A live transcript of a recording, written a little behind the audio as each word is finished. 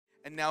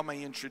And now my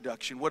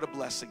introduction. What a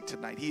blessing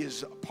tonight. He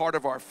is a part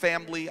of our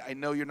family. I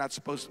know you're not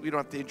supposed to, we don't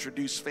have to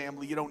introduce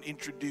family. You don't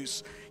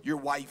introduce your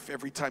wife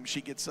every time she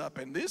gets up.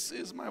 And this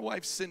is my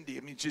wife, Cindy. I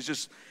mean,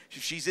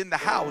 she's in the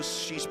house.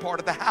 She's part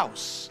of the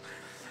house.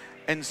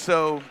 And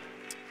so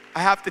I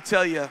have to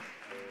tell you,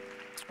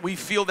 we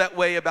feel that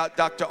way about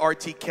Dr.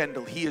 R.T.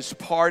 Kendall. He is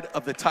part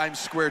of the Times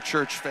Square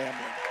Church family.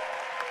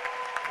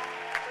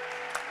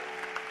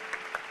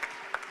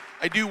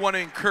 I do want to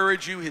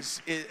encourage you.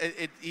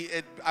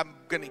 I'm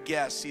going to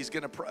guess he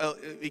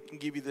can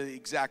give you the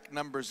exact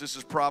numbers. This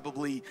is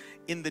probably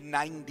in the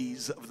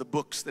 90s of the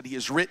books that he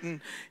has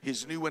written.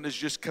 His new one has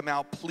just come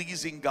out,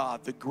 Pleasing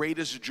God, the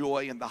Greatest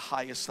Joy and the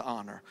Highest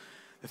Honor.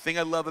 The thing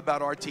I love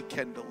about R.T.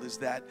 Kendall is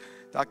that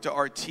Dr.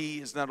 R.T.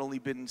 has not only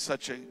been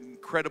such an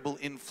incredible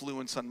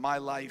influence on my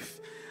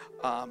life,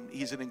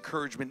 he's an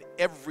encouragement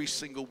every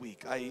single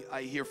week.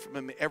 I hear from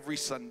him every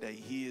Sunday.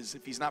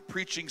 If he's not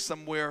preaching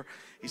somewhere,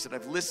 he said,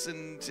 I've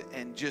listened,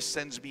 and just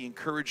sends me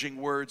encouraging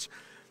words.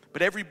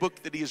 But every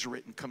book that he has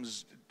written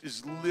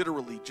is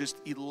literally just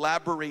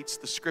elaborates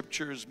the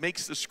scriptures,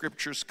 makes the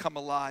scriptures come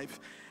alive.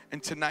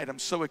 And tonight, I'm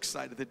so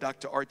excited that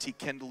Dr. R.T.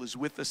 Kendall is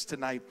with us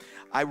tonight.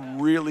 I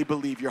really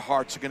believe your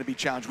hearts are going to be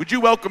challenged. Would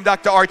you welcome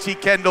Dr. R.T.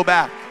 Kendall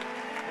back?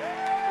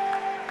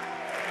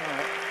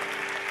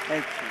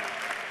 Thank you.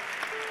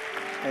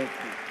 Thank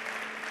you.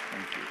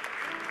 Thank you.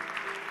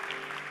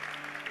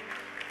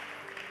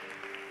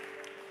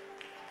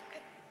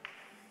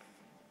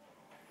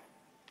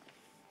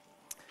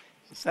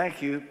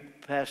 Thank you,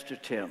 Pastor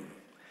Tim.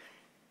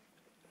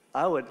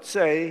 I would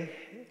say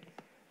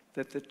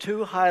that the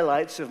two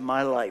highlights of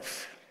my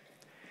life,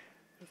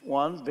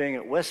 one being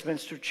at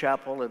Westminster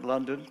Chapel in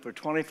London for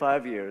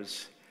 25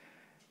 years,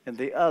 and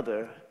the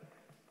other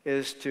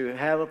is to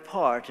have a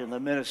part in the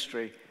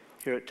ministry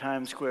here at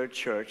Times Square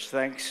Church,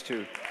 thanks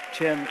to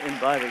Tim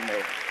inviting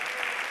me.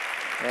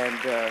 And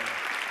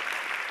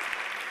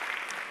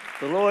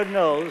the Lord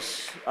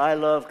knows I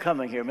love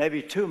coming here,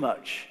 maybe too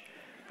much,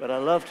 but I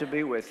love to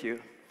be with you.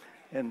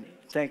 And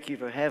thank you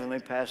for having me,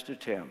 Pastor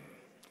Tim.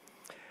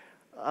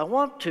 I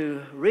want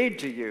to read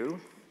to you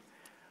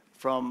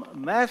from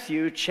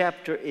Matthew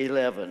chapter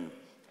 11.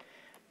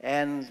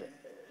 And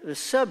the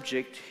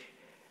subject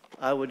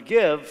I would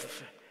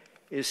give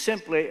is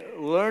simply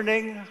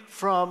learning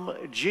from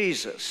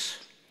Jesus.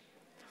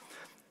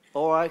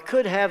 Or I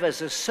could have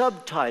as a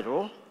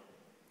subtitle,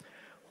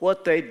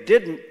 what they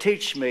didn't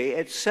teach me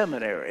at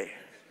seminary.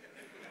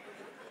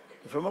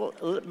 From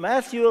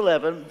Matthew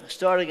 11,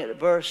 starting at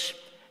verse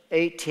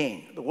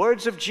 18, the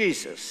words of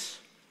Jesus,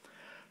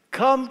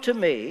 "Come to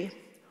me,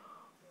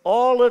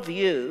 all of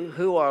you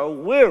who are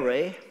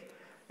weary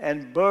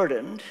and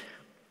burdened,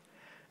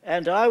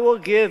 and I will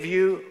give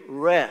you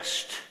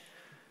rest."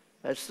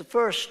 That's the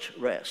first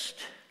rest.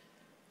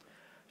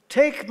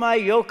 "Take my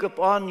yoke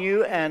upon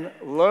you and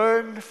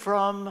learn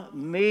from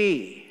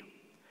me,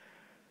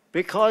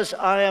 because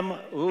I am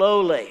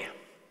lowly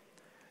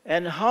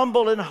and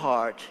humble in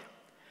heart,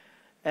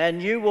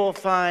 and you will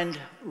find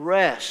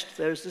rest."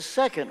 There's the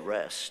second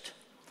rest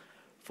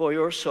for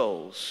your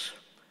souls.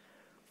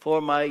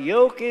 "For my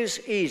yoke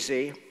is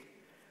easy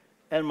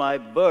and my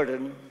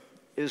burden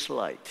is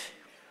light."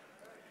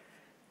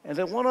 And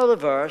then one other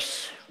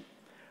verse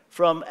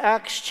from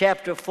Acts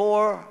chapter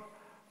 4,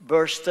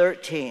 verse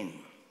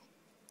 13.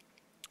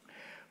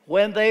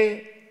 "When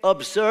they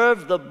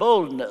observed the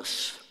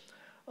boldness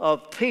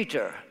of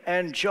Peter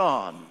and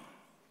John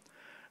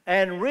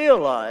and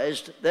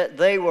realized that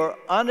they were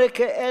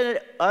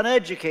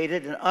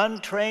uneducated and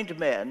untrained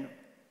men,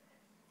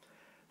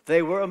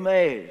 they were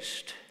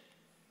amazed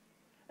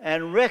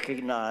and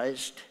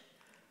recognized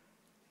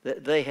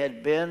that they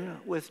had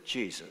been with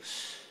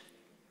Jesus."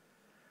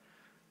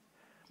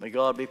 May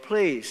God be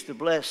pleased to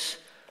bless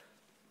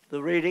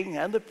the reading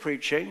and the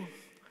preaching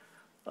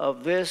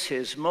of this,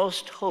 his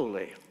most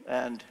holy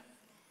and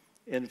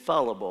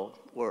infallible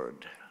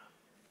word.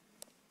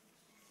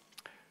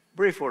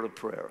 Brief word of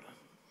prayer.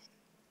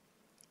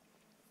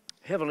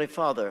 Heavenly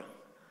Father,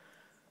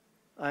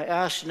 I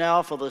ask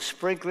now for the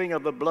sprinkling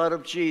of the blood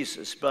of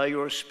Jesus by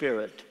your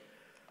Spirit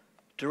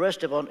to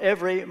rest upon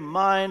every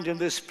mind in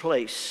this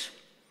place,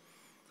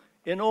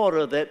 in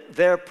order that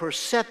their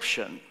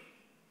perception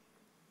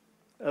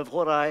of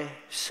what I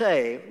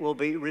say will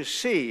be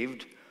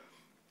received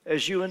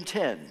as you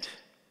intend.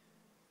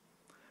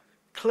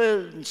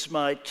 Cleanse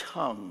my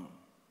tongue,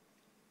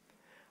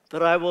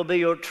 that I will be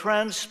your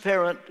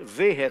transparent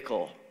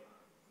vehicle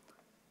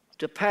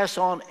to pass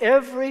on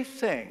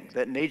everything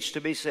that needs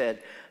to be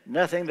said,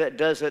 nothing that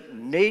doesn't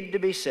need to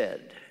be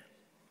said.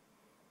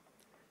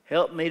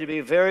 Help me to be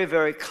very,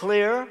 very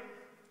clear,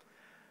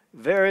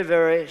 very,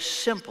 very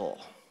simple.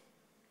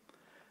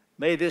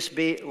 May this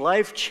be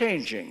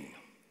life-changing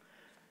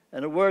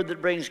and a word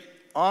that brings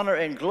honor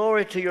and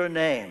glory to your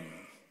name.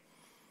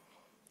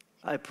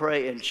 I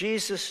pray in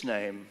Jesus'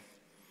 name,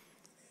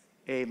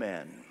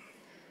 amen.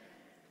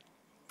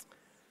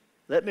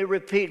 Let me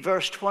repeat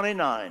verse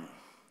 29.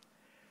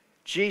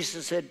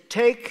 Jesus said,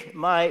 "Take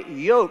my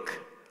yoke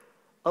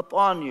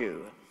upon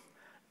you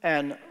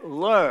and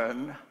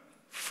learn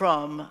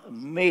from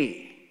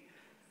me,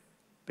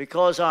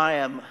 because I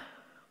am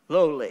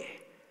lowly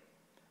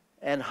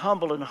and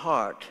humble in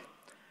heart,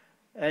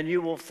 and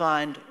you will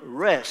find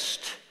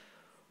rest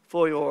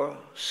for your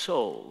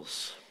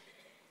souls.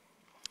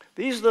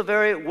 These are the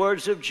very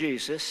words of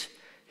Jesus.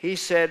 He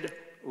said,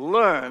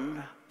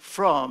 learn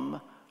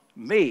from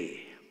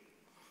me.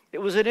 It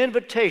was an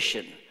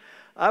invitation.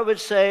 I would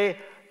say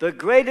the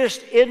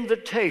greatest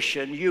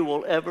invitation you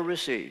will ever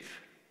receive,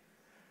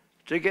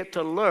 to get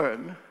to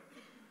learn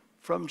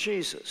from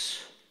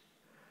Jesus.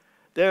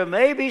 There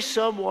may be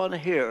someone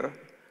here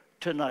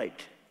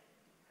tonight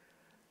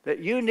that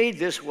you need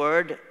this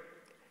word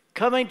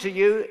coming to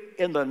you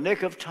in the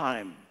nick of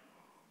time.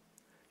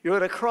 You're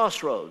at a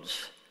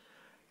crossroads.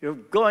 You're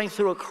going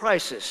through a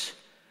crisis,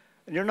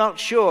 and you're not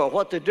sure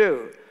what to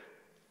do.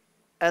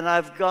 And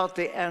I've got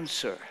the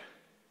answer.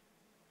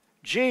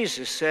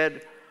 Jesus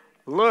said,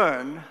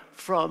 learn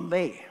from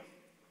me.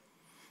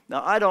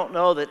 Now, I don't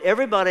know that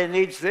everybody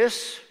needs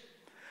this,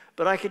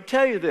 but I can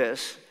tell you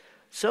this.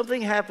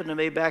 Something happened to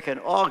me back in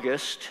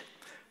August,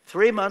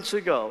 3 months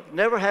ago.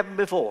 Never happened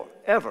before,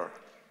 ever.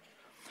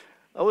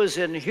 I was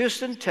in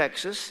Houston,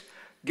 Texas,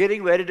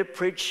 getting ready to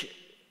preach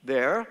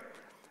there,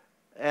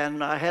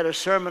 and I had a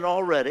sermon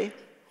already.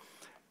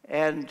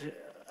 And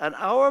an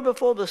hour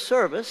before the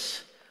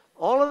service,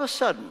 all of a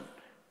sudden,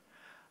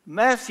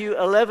 Matthew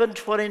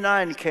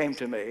 11:29 came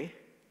to me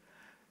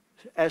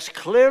as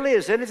clearly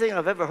as anything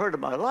I've ever heard in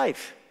my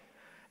life.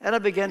 And I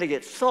began to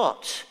get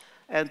thoughts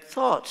and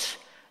thoughts.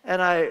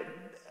 And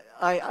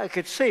I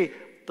could see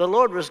the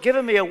Lord was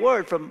giving me a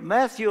word from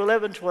Matthew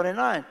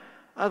 11:29.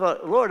 I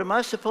thought, Lord, am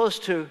I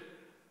supposed to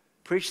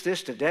preach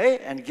this today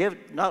and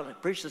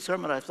not preach the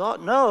sermon I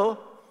thought? No,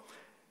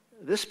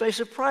 this may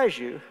surprise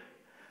you.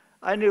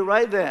 I knew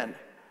right then,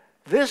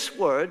 this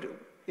word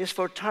is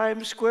for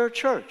Times Square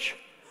Church.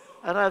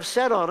 And I've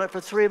sat on it for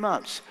 3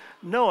 months,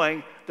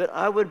 knowing that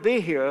I would be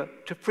here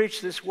to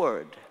preach this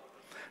word.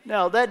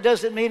 Now, that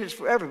doesn't mean it's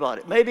for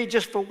everybody. Maybe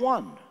just for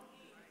one.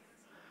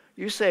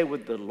 You say,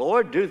 would the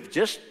Lord do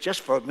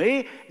just for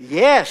me?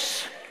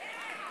 Yes.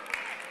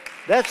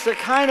 That's the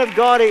kind of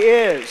God He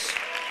is.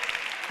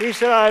 He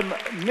said,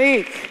 I'm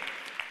meek,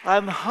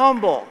 I'm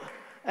humble,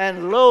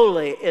 and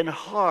lowly in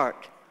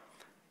heart.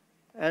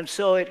 And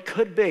so it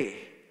could be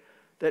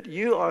that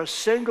you are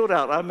singled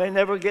out. I may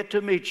never get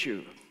to meet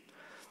you,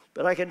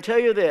 but I can tell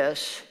you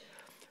this,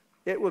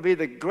 it will be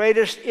the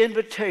greatest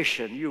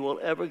invitation you will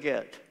ever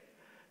get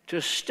to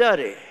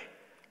study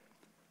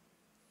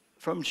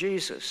from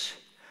Jesus.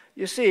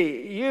 You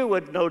see, you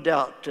would no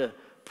doubt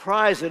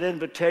prize an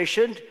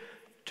invitation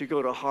to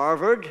go to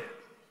Harvard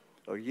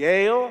or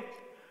Yale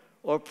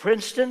or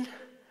Princeton,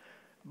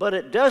 but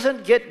it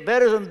doesn't get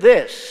better than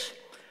this,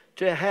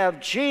 to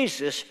have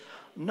Jesus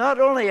not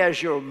only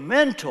as your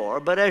mentor,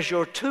 but as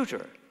your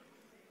tutor.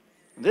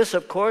 This,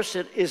 of course,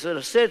 is in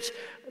a sense,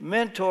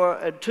 mentor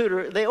and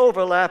tutor, they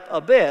overlap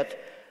a bit,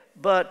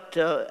 but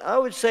I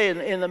would say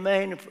in the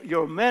main,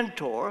 your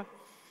mentor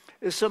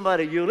is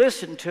somebody you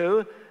listen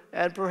to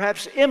and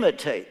perhaps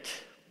imitate.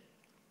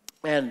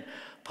 And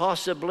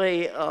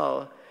possibly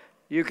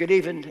you could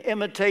even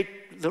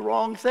imitate the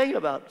wrong thing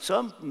about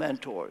some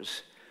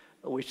mentors.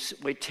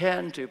 We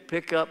tend to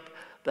pick up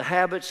the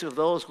habits of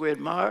those we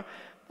admire,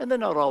 and they're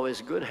not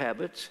always good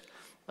habits.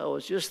 I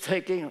was just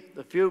thinking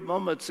a few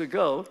moments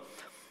ago,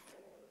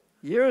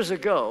 years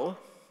ago,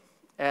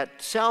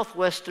 at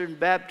Southwestern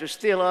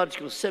Baptist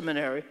Theological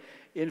Seminary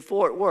in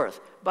Fort Worth.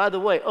 By the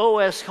way,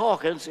 O.S.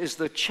 Hawkins is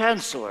the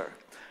chancellor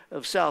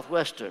of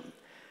Southwestern.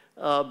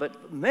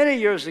 But many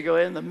years ago,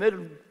 in the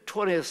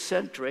mid-20th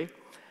century,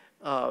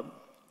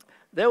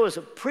 there was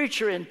a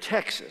preacher in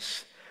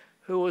Texas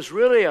who was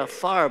really a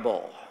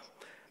fireball,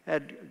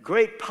 had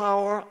great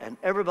power, and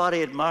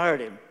everybody admired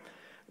him.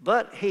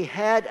 But he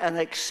had an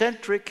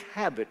eccentric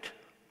habit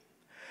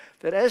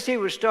that as he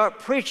would start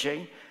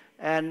preaching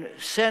and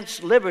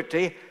sense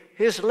liberty,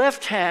 his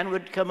left hand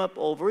would come up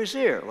over his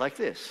ear like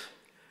this.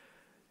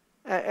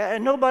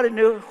 And nobody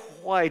knew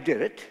why he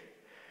did it,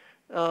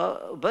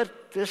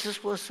 but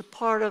this was a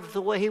part of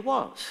the way he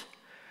was.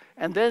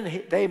 And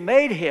then they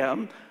made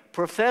him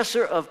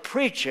professor of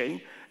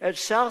preaching at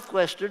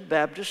Southwestern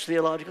Baptist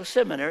Theological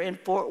Seminary in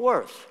Fort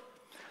Worth.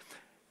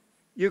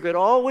 You could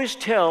always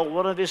tell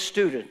one of his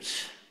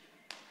students.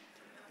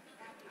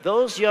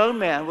 Those young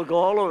men would go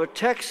all over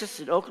Texas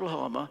and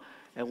Oklahoma,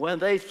 and when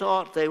they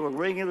thought they were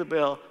ringing the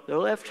bell, their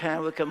left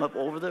hand would come up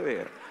over their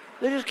ear.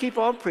 They just keep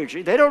on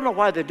preaching. They don't know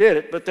why they did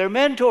it, but their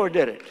mentor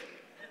did it.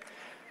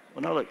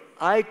 Well, now look,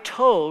 I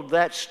told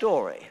that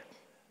story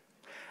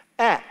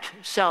at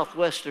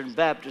Southwestern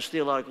Baptist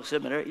Theological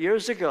Seminary.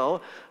 Years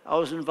ago, I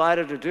was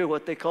invited to do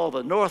what they call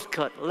the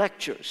Northcutt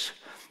Lectures.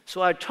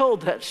 So I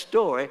told that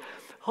story,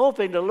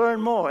 hoping to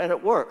learn more, and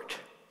it worked.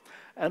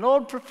 An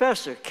old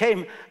professor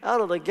came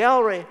out of the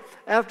gallery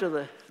after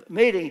the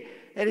meeting,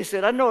 and he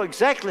said, I know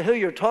exactly who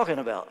you're talking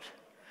about.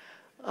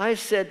 I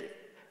said,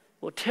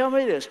 well, tell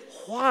me this.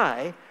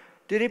 Why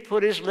did he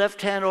put his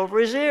left hand over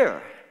his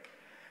ear?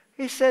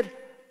 He said,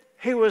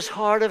 he was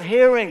hard of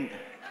hearing.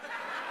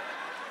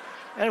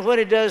 And when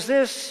he does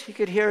this, you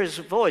could hear his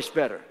voice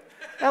better.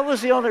 That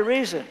was the only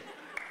reason.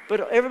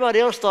 But everybody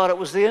else thought it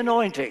was the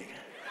anointing.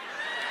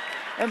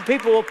 And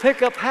people will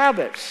pick up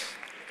habits.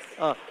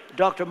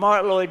 Dr.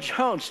 Martin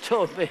Lloyd-Jones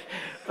told me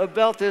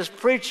about this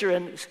preacher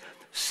in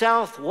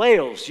South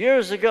Wales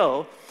years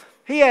ago.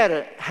 He had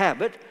a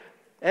habit,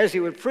 as he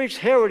would preach,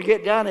 hair would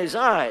get down his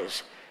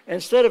eyes.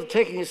 Instead of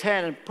taking his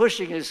hand and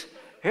pushing his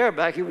hair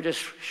back, he would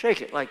just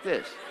shake it like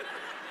this.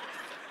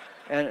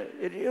 And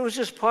it was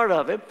just part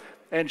of it.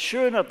 And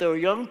sure enough, there were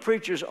young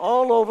preachers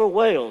all over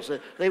Wales.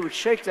 They would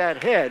shake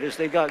that head as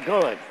they got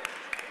going.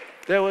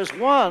 There was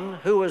one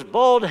who was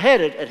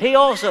bald-headed, and he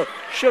also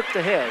shook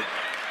the head.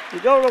 You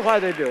don't know why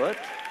they do it.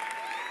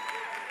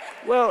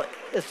 Well,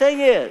 the thing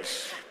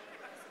is,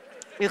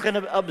 you can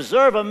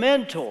observe a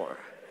mentor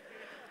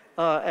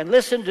and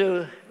listen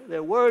to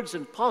their words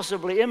and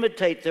possibly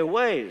imitate their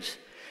ways.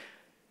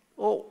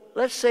 Well,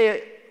 let's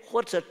say,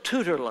 what's a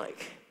tutor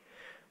like?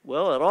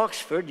 Well, at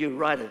Oxford, you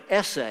write an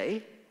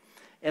essay,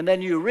 and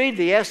then you read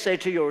the essay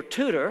to your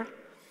tutor.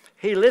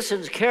 He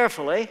listens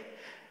carefully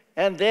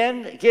and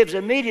then gives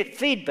immediate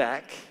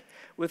feedback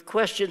with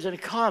questions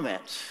and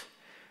comments.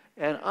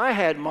 And I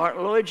had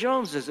Martin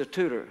Lloyd-Jones as a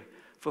tutor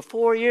for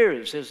 4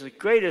 years. It was the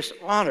greatest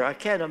honor. I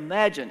can't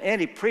imagine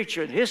any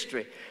preacher in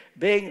history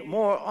being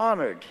more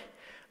honored.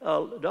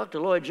 Dr.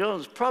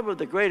 Lloyd-Jones, probably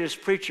the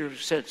greatest preacher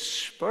since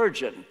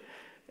Spurgeon,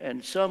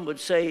 and some would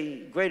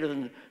say greater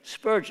than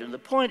Spurgeon. The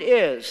point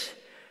is,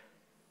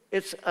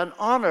 it's an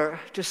honor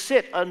to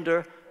sit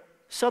under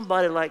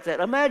somebody like that.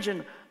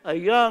 Imagine a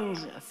young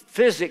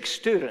physics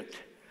student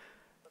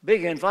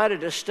being invited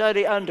to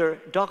study under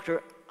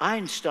Dr.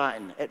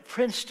 Einstein at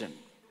Princeton.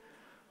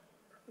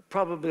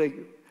 Probably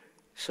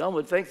some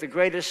would think the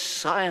greatest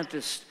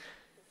scientist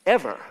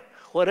ever,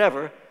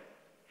 whatever.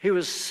 He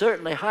was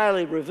certainly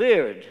highly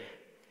revered.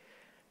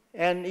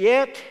 And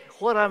yet,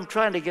 what I'm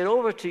trying to get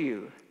over to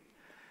you,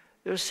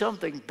 there's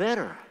something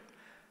better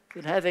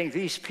than having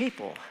these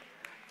people,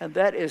 and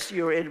that is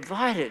you're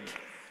invited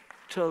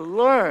to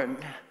learn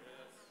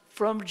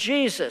from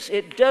Jesus.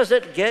 It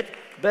doesn't get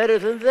better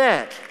than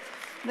that.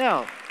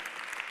 Now,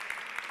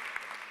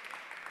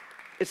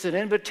 it's an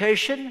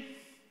invitation,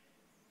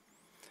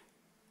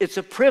 it's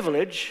a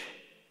privilege,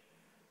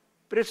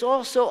 but it's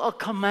also a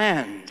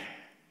command.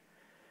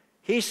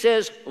 He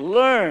says,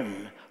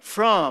 learn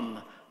from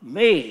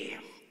me.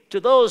 To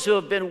those who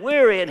have been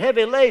weary and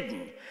heavy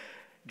laden,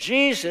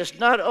 Jesus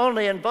not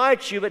only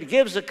invites you, but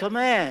gives a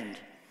command.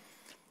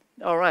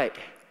 All right.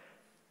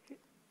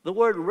 The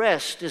word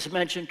rest is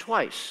mentioned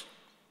twice.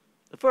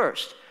 The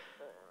first,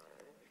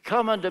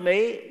 come unto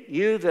me,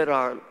 you that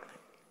are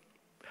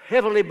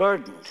heavily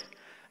burdened,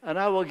 and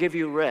I will give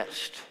you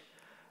rest.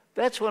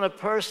 That's when a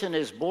person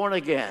is born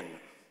again,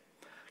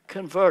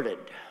 converted,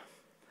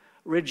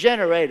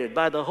 regenerated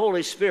by the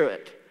Holy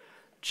Spirit,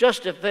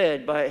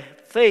 justified by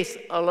faith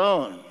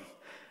alone.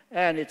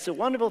 And it's a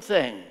wonderful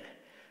thing.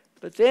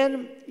 But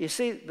then, you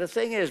see, the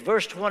thing is,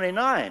 verse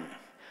 29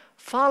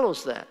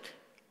 follows that.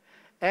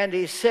 And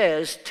he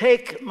says,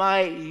 take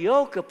my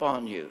yoke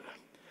upon you.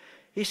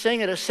 He's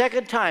saying it a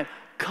second time,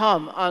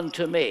 come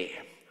unto me.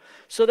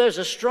 So there's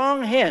a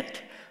strong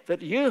hint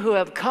that you who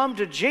have come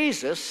to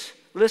Jesus,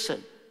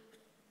 listen,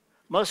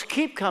 must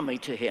keep coming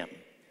to him.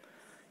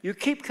 You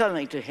keep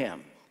coming to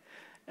him.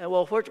 And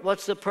well,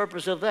 what's the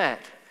purpose of that?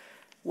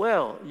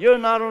 Well, you're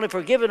not only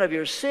forgiven of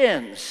your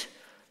sins,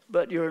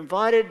 but you're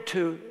invited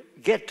to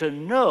get to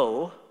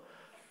know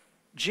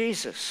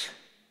Jesus,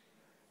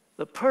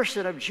 the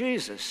person of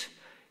Jesus.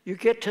 You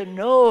get to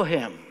know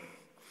him.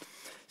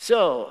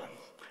 So,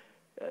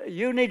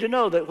 you need to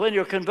know that when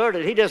you're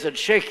converted, he doesn't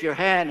shake your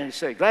hand and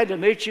say, glad to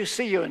meet you,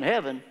 see you in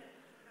heaven.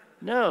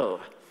 No,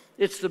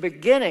 it's the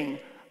beginning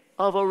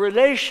of a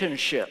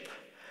relationship.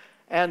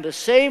 And the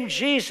same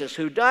Jesus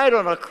who died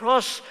on a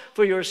cross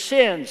for your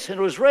sins and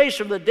was raised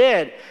from the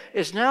dead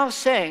is now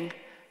saying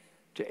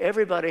to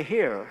everybody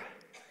here,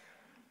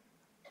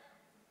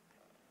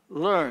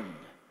 learn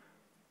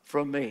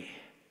from me.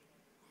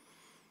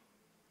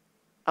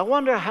 I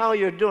wonder how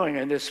you're doing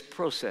in this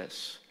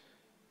process.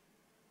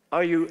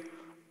 Are you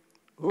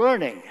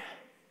learning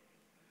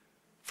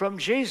from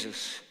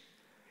Jesus?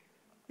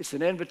 It's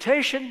an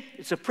invitation,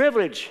 it's a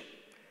privilege,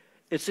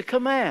 it's a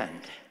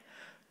command.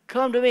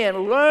 Come to me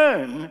and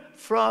learn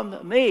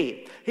from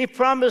me. He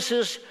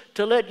promises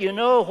to let you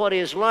know what he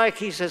is like.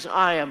 He says,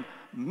 I am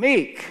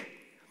meek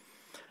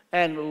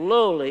and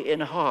lowly in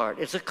heart.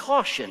 It's a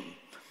caution.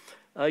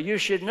 You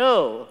should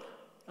know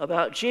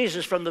about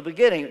Jesus from the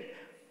beginning,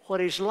 what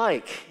he's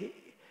like.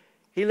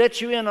 He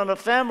lets you in on a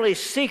family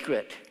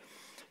secret.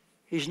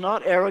 He's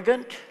not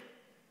arrogant.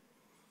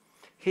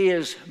 He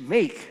is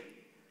meek.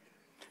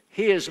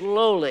 He is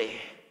lowly.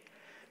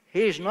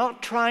 He's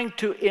not trying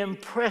to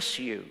impress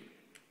you.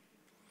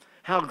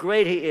 How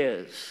great he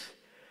is.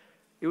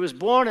 He was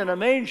born in a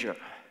manger.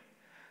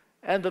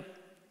 And the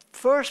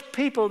first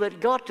people that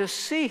got to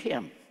see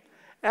him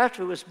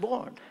after he was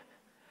born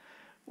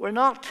were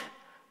not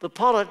the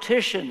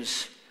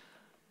politicians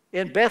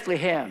in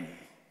Bethlehem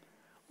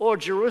or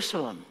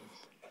Jerusalem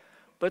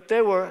but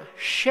they were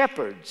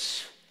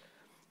shepherds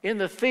in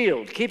the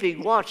field,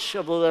 keeping watch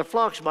over their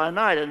flocks by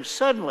night. And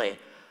suddenly,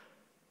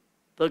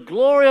 the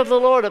glory of the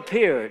Lord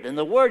appeared, and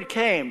the word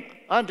came,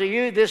 unto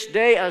you this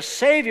day a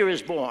Savior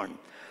is born.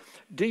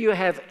 Do you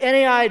have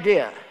any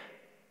idea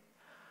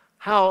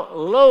how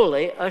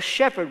lowly a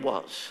shepherd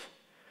was?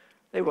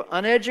 They were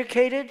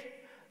uneducated.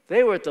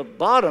 They were at the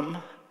bottom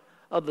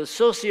of the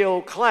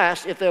socio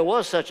class, if there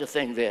was such a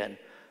thing then.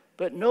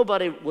 But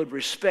nobody would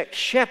respect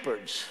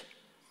shepherds.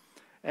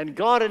 And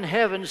God in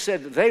heaven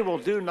said that they will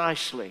do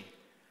nicely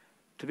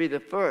to be the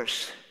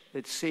first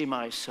that see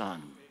my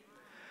son.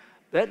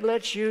 That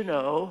lets you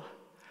know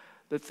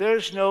that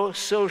there's no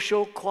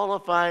social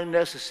qualifying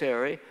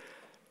necessary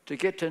to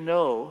get to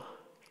know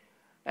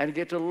and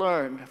get to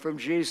learn from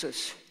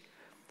Jesus.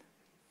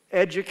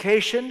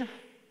 Education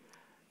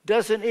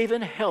doesn't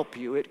even help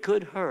you. It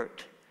could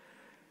hurt.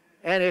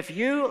 And if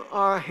you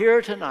are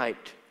here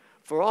tonight,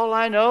 for all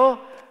I know,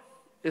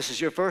 this is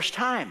your first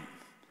time.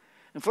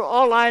 And for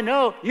all I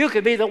know, you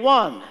could be the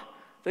one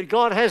that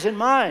God has in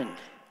mind.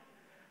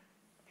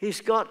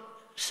 He's got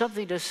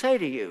something to say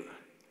to you.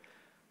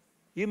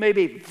 You may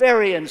be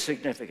very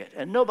insignificant,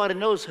 and nobody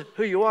knows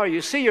who you are.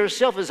 You see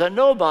yourself as a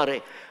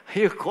nobody.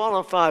 You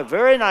qualify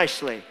very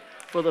nicely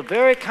for the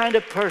very kind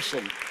of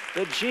person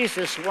that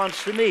Jesus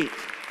wants to meet.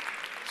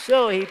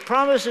 So he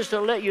promises to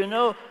let you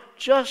know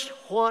just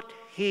what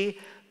he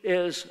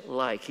is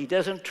like. He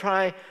doesn't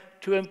try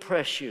to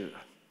impress you.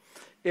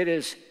 It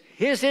is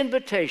his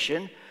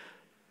invitation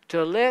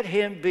to let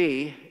him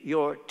be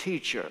your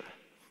teacher.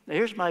 Now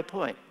here's my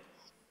point.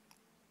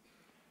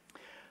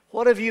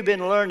 What have you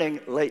been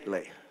learning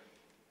lately?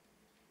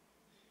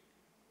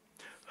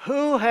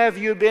 Who have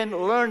you been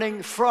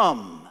learning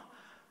from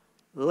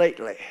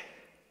lately?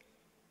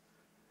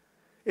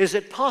 Is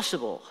it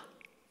possible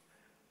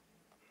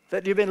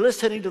that you've been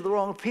listening to the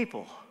wrong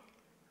people?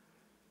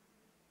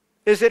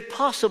 Is it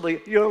possible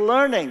you're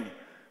learning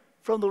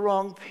from the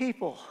wrong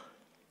people?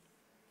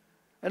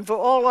 And for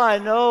all I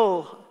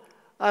know,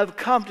 I've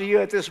come to you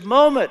at this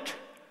moment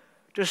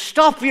to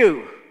stop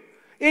you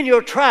in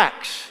your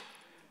tracks,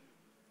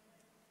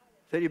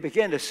 that you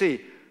begin to see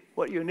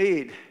what you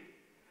need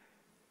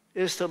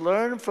is to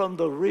learn from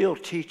the real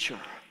teacher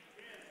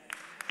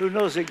who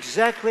knows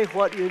exactly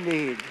what you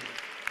need.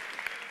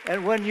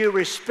 And when you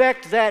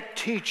respect that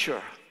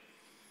teacher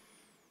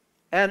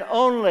and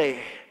only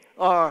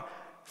are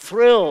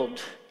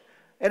thrilled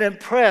and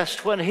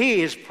impressed when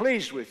he is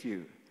pleased with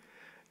you,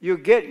 you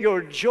get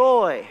your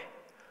joy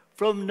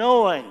from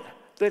knowing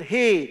that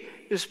he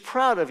is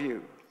proud of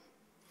you.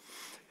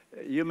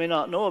 You may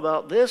not know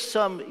about this.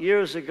 Some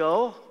years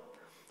ago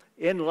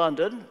in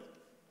London,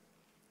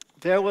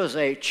 there was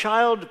a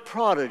child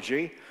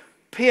prodigy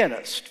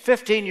pianist,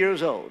 15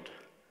 years old.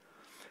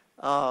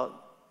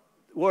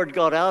 Word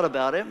got out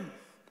about him.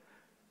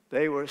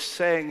 They were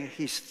saying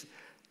he's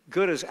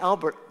good as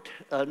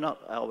not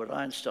Albert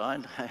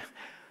Einstein,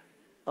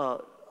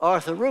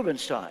 Arthur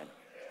Rubinstein,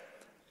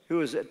 who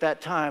was at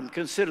that time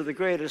considered the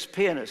greatest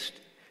pianist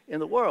in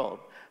the world.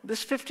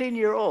 This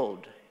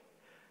 15-year-old,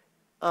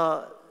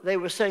 they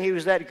were saying he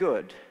was that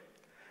good.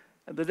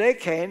 And the day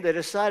came, they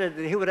decided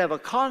that he would have a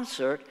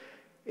concert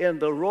in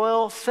the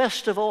Royal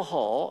Festival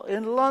Hall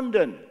in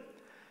London.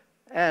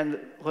 And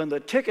when the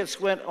tickets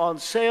went on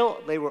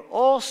sale, they were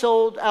all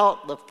sold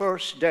out the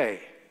first day.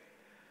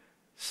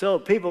 So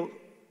people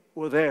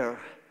were there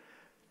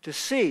to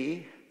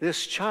see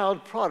this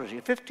child prodigy,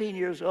 15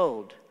 years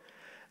old.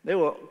 They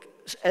were,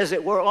 as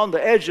it were, on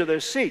the edge of their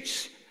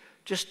seats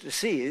just to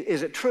see,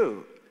 is it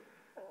true?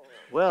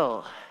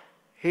 Well,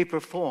 he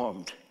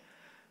performed.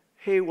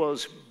 He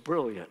was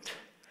brilliant.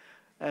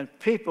 And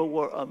people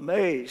were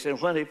amazed. And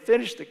when he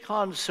finished the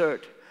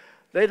concert,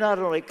 they not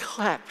only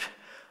clapped,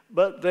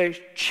 but they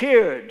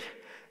cheered.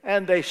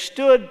 And they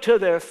stood to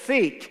their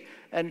feet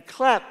and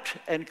clapped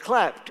and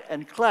clapped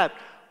and clapped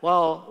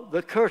while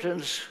the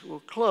curtains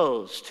were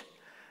closed.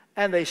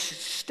 And they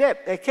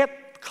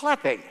kept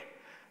clapping.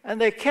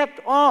 And they kept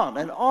on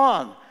and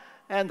on.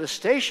 And the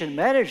station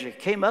manager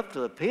came up to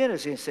the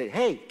pianist and said,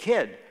 "Hey,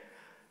 kid,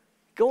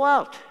 go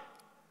out.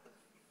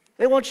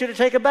 They want you to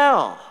take a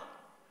bow."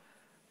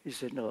 He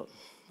said, "No,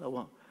 I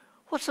won't."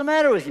 "What's the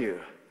matter with you?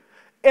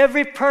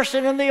 Every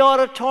person in the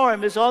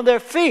auditorium is on their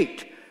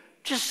feet.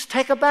 Just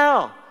take a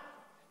bow."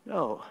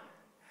 "No."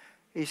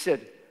 He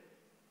said,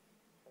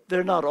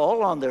 "They're not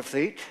all on their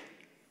feet."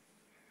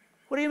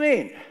 "What do you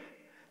mean?"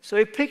 So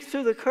he peeked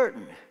through the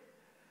curtain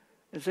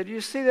and said,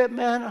 "You see that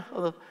man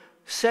on the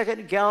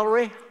second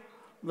gallery,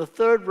 on the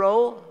third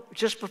row,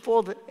 just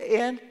before the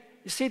end?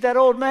 You see that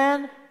old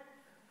man?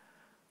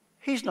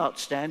 He's not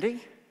standing."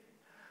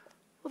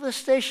 Well, the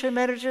station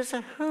manager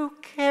said, "Who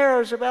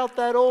cares about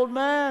that old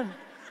man?"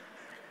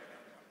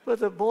 But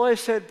the boy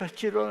said,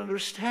 "But you don't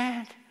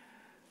understand.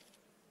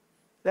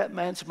 That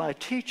man's my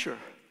teacher.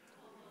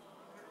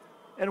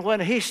 And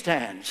when he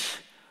stands,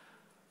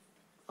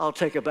 I'll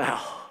take a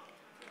bow."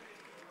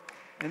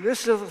 And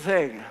this is the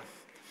thing.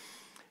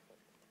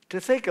 To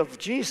think of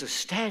Jesus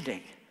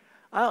standing.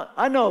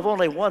 I know of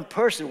only one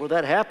person where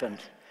that happened.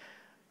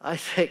 I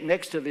think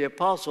next to the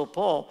Apostle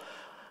Paul,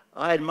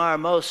 I admire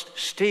most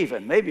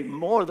Stephen, maybe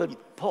more than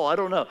Paul, I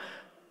don't know.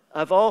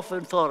 I've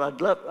often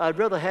thought I'd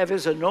rather have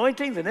his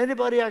anointing than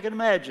anybody I can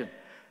imagine.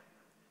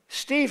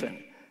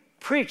 Stephen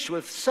preached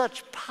with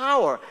such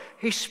power.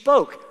 He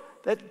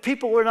spoke that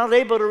people were not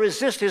able to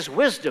resist his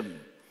wisdom.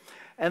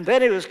 And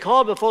then he was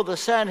called before the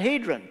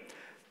Sanhedrin.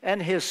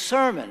 And his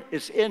sermon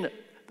is in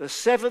the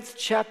 7th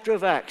chapter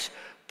of Acts,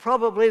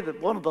 probably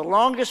one of the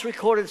longest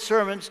recorded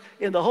sermons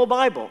in the whole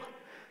Bible.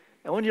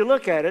 And when you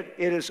look at it,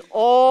 it is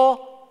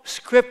all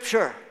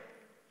Scripture.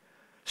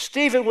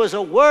 Stephen was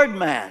a word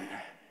man.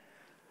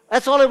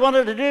 That's all he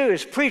wanted to do,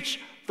 is preach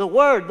the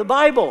Word, the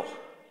Bible.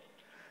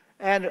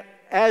 And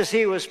as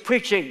he was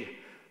preaching,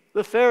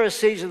 the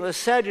Pharisees and the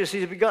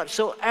Sadducees got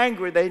so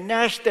angry, they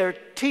gnashed their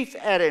teeth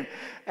at him,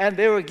 and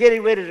they were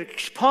getting ready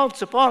to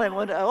pounce upon him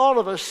when all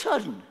of a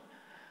sudden,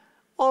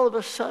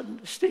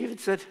 Stephen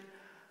said,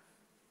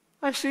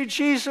 I see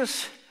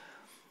Jesus,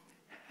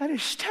 and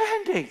he's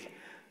standing.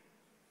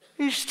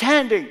 He's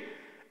standing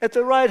at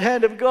the right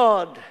hand of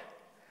God.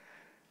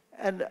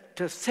 And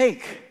to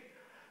think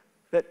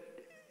that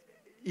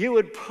you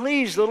would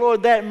please the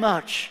Lord that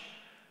much,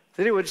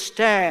 that he would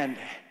stand.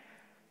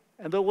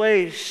 And the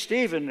way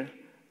Stephen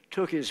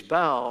took his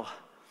bow,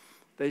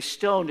 they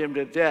stoned him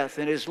to death.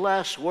 And his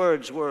last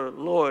words were,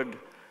 Lord,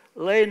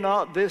 lay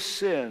not this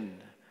sin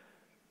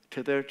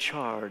to their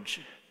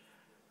charge.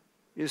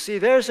 You see,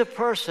 there's a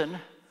person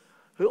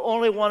who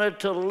only wanted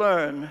to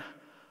learn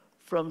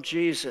from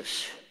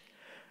Jesus.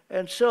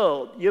 And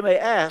so you may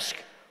ask,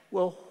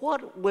 well,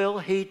 what will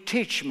he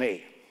teach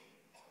me?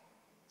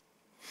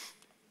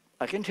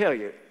 I can tell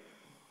you.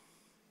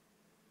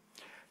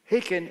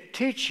 He can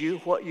teach you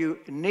what you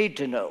need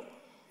to know.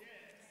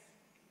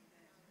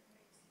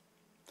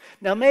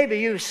 Now, maybe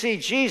you see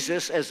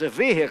Jesus as a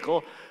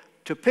vehicle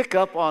to pick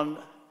up on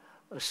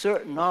a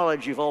certain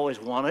knowledge you've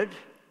always wanted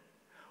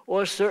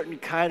or a certain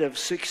kind of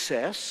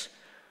success.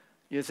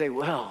 You say,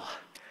 well,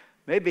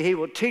 maybe he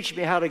will teach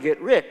me how to get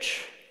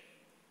rich.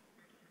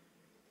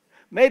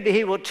 Maybe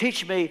he will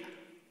teach me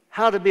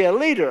how to be a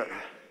leader.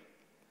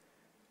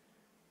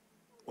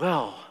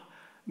 Well,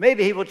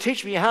 maybe he will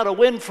teach me how to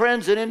win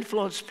friends and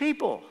influence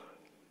people.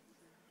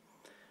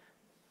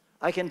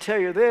 I can tell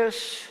you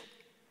this,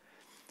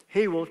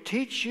 he will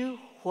teach you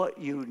what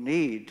you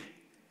need.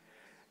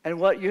 And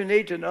what you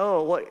need to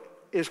know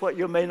is what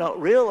you may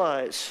not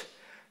realize.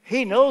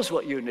 He knows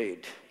what you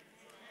need.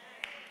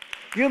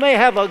 You may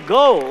have a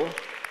goal,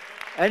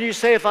 and you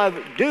say, if I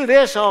do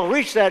this, I'll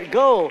reach that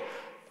goal.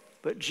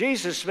 But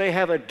Jesus may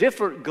have a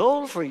different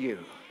goal for you.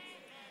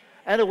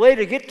 And a way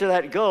to get to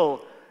that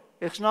goal,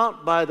 it's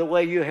not by the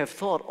way you have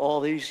thought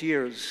all these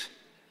years.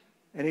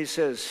 And he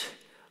says,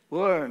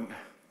 learn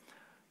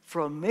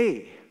from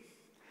me.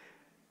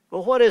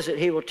 Well, what is it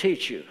he will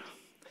teach you?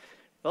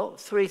 Well,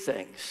 3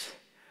 things.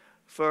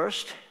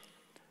 First,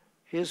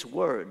 his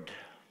word.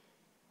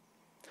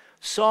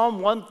 Psalm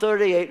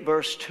 138,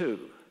 verse 2.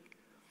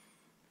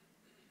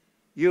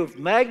 You've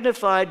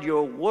magnified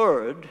your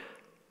word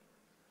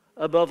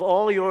above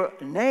all your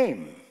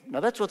name. Now,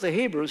 that's what the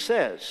Hebrew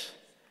says.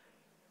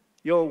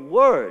 Your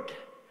word.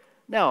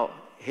 Now,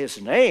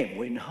 his name,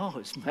 we know,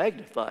 is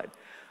magnified.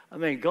 I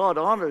mean, God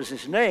honors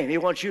his name. He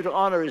wants you to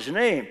honor his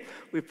name.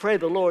 We pray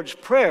the Lord's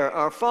Prayer,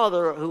 Our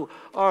Father who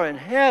art in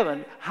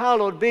heaven,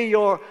 hallowed be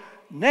your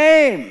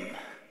name.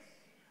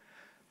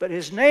 But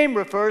his name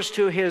refers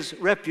to his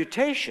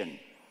reputation.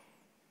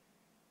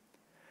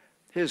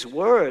 His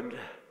word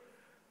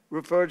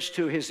refers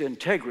to his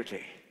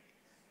integrity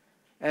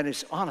and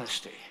his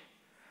honesty.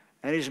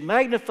 And he's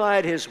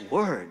magnified his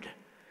word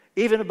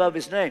even above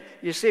his name.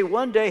 You see,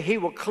 one day he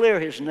will clear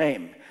his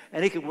name,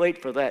 and he can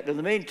wait for that. In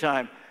the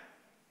meantime,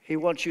 he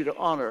wants you to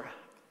honor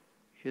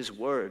his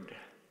word.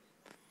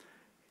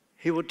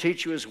 He will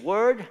teach you his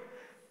word.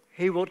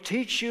 He will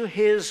teach you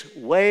his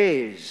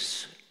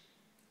ways.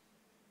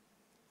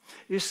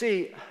 You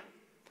see,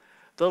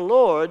 the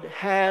Lord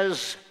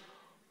has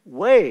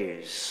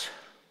ways.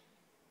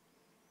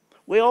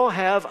 We all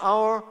have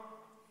our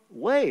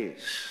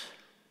ways.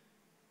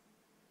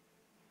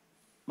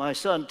 My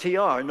son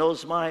TR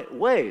knows my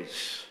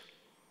ways.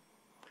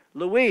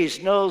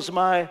 Louise knows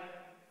my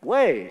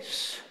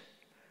ways.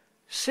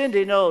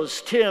 Cindy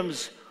knows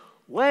Tim's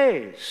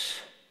ways.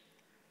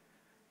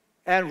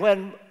 And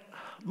when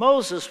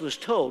Moses was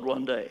told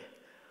one day,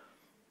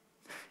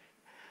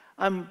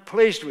 I'm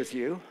pleased with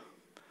you,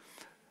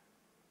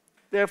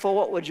 therefore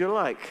what would you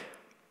like?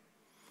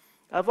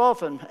 I've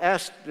often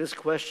asked this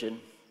question.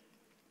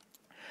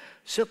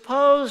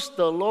 Suppose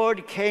the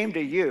Lord came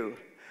to you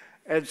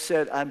and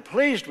said, I'm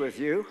pleased with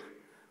you,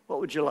 what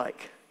would you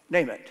like?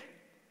 Name it.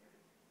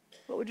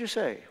 What would you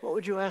say? What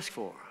would you ask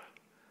for?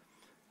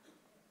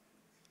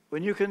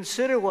 When you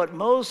consider what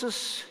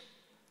Moses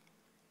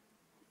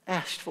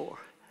asked for,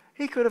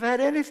 he could have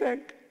had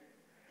anything.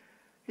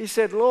 He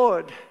said,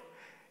 Lord,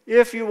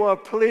 if you are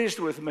pleased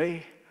with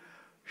me,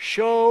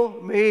 show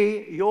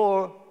me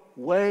your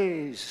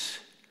ways.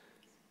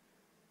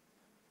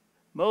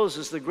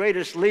 Moses, the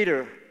greatest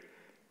leader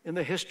in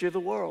the history of the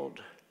world.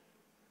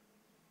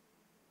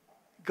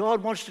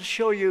 God wants to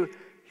show you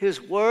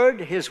His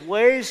Word, His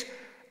ways,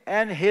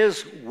 and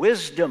His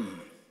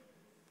wisdom.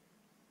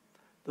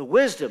 The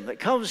wisdom that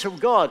comes from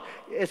God,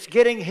 it's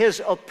getting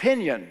His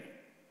opinion.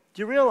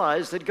 Do you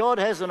realize that God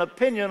has an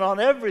opinion on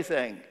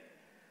everything?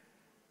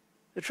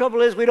 The trouble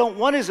is we don't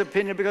want His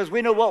opinion because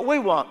we know what we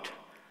want.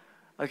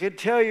 I can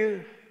tell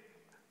you,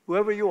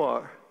 whoever you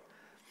are,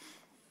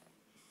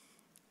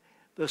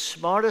 the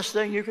smartest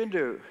thing you can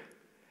do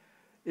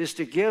is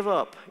to give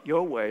up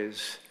your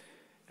ways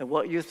and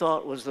what you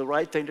thought was the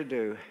right thing to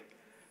do.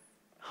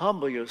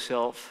 Humble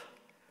yourself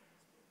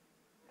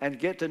and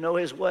get to know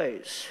His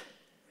ways.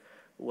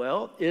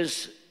 Well,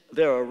 is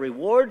there a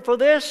reward for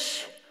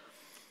this?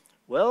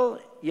 Well,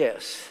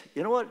 yes.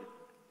 You know what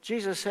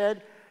Jesus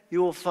said?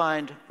 You will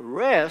find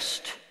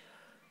rest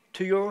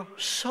to your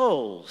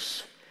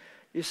souls.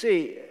 You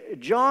see,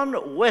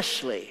 John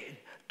Wesley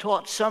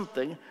taught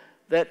something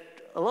that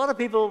a lot of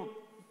people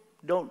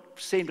don't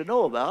seem to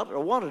know about or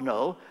want to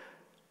know.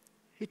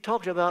 He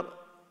talked about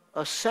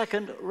a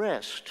second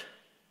rest.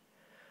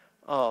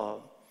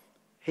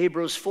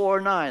 Hebrews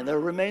 4:9, there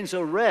remains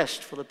a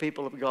rest for the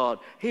people of God.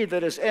 He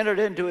that has entered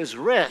into his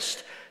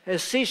rest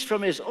has ceased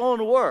from his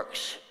own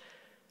works.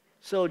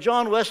 So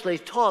John Wesley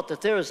taught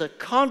that there is a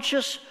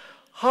conscious,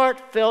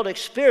 heartfelt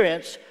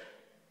experience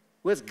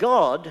with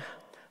God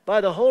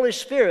by the Holy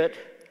Spirit,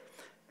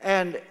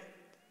 and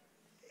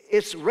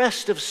it's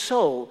rest of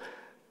soul.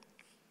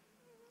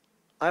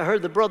 I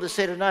heard the brother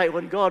say tonight,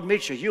 when God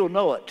meets you, you'll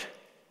know it.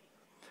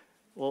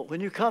 Well,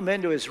 when you come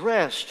into His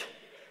rest,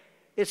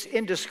 it's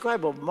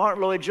indescribable.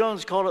 Martin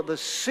Lloyd-Jones called it the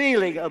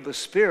sealing of the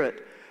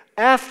Spirit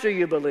after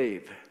you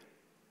believe.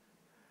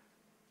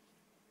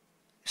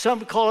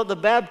 Some call it the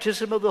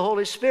baptism of the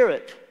Holy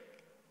Spirit.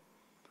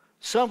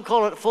 Some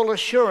call it full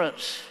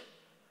assurance.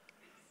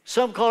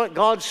 Some call it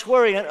God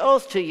swearing an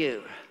oath to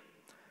you.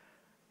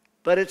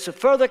 But it's a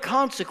further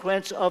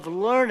consequence of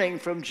learning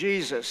from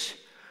Jesus,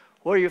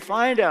 where you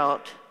find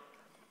out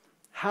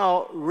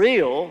how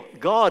real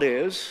God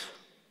is,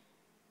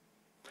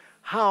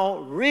 how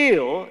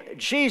real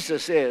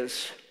Jesus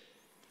is,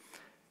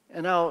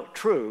 and how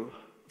true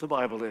the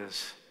Bible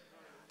is.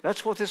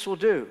 That's what this will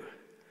do.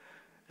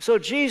 So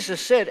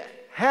Jesus said,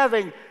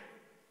 having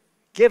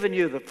given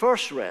you the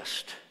first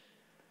rest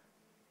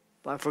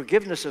by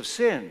forgiveness of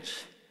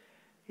sins,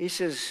 He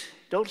says,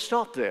 don't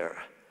stop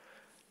there.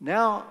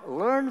 Now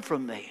learn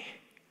from me.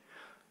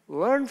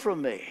 Learn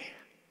from me.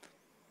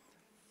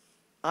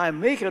 I am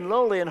meek and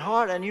lowly in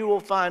heart, and you will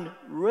find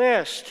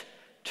rest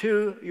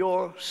to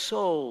your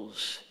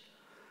souls.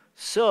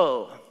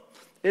 So,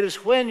 it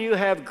is when you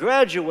have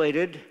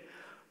graduated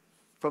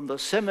from the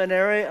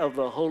seminary of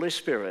the Holy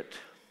Spirit.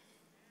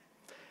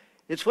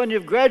 It's when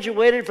you've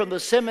graduated from the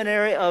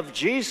seminary of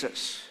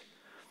Jesus.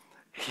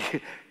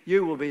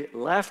 You will be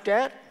laughed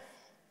at.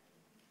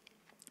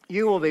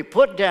 You will be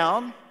put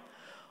down,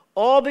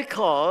 all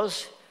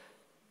because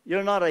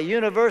you're not a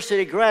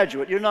university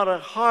graduate. You're not a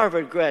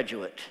Harvard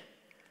graduate.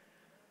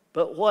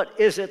 But what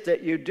is it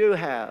that you do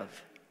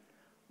have?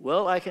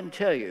 Well, I can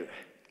tell you,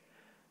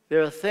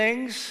 there are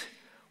things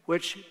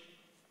which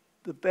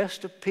the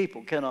best of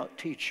people cannot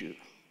teach you.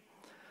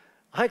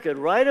 I could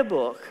write a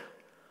book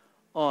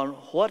on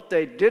what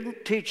they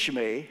didn't teach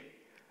me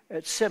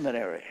at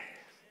seminary.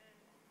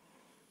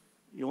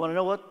 You want to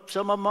know what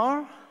some of them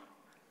are?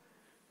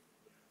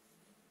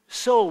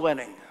 Soul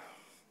winning.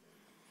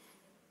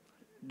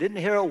 Didn't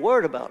hear a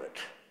word about it.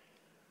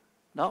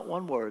 Not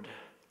one word.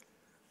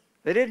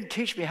 They didn't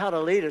teach me how to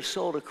lead a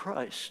soul to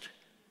Christ.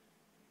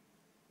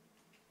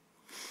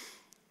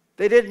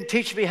 They didn't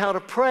teach me how to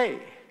pray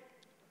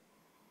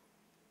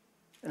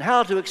and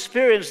how to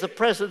experience the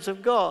presence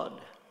of God.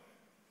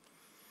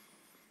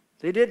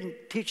 They didn't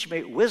teach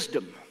me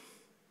wisdom.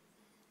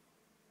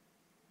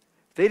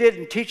 They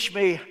didn't teach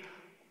me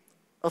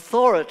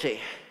authority.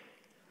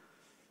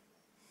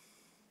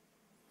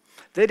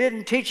 They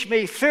didn't teach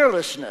me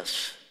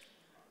fearlessness.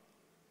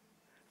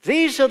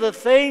 These are the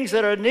things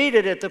that are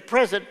needed at the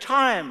present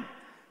time.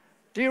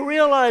 Do you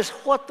realize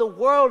what the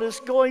world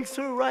is going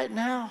through right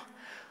now?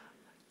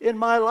 In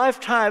my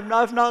lifetime,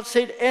 I've not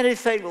seen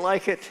anything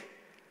like it.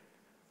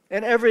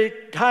 And every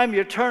time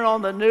you turn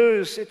on the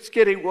news, it's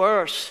getting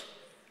worse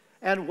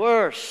and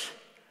worse.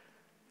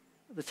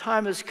 The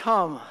time has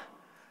come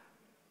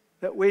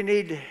that we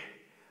need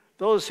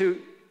those who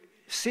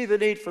see the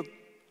need for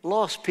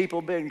lost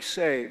people being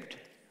saved.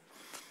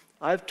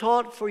 I've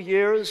taught for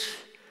years.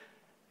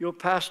 Your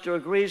pastor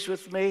agrees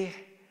with me.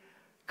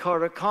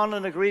 Carter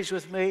Conlon agrees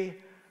with me.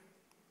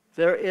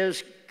 There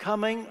is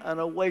coming an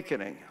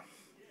awakening.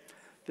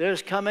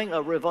 There's coming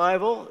a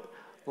revival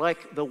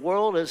like the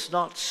world has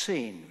not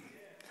seen.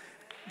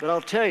 But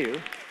I'll tell you,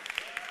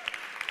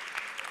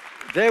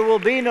 there will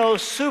be no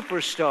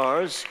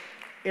superstars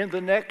in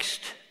the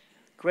next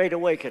great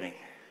awakening.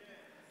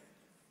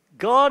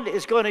 God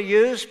is going to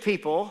use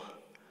people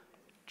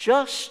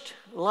just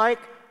like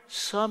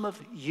some of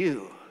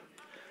you.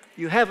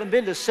 You haven't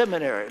been to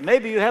seminary.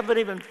 Maybe you haven't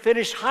even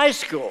finished high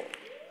school.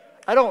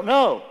 I don't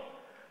know.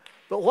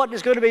 But what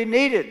is going to be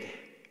needed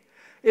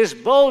is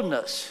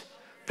boldness,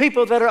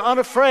 people that are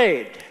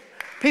unafraid,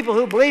 people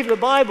who believe the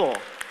Bible,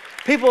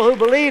 people who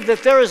believe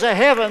that there is a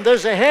heaven,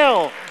 there's a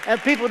hell, and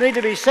people need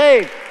to be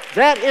saved.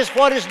 That is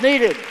what is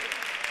needed.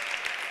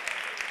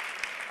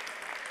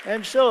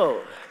 And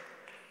so,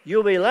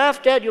 you'll be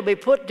laughed at, you'll be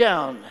put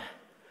down,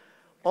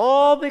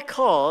 all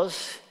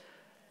because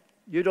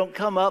you don't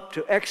come up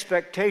to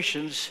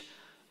expectations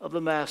of the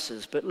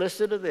masses. But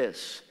listen to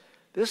this.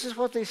 This is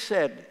what they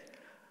said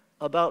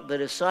about the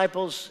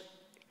disciples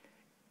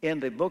in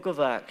the book of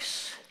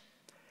Acts.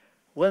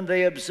 When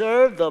they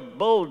observed the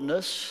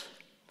boldness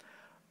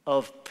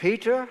of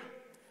Peter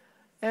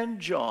and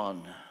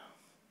John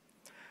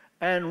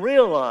and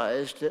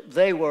realized that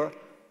they were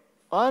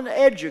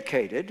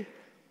uneducated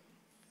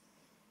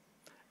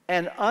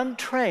and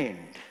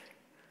untrained,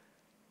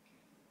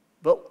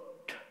 but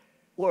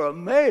were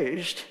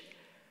amazed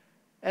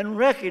and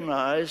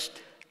recognized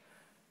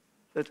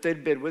that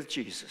they'd been with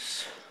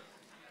Jesus.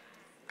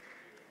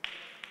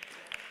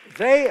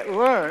 They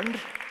learned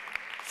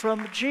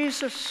from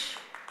Jesus.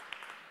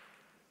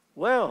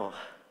 Well,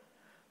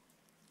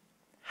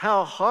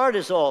 how hard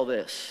is all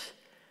this?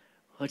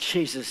 Well,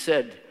 Jesus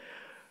said,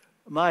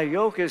 my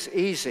yoke is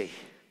easy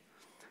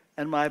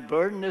and my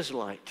burden is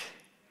light.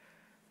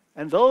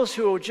 And those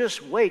who will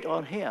just wait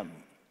on Him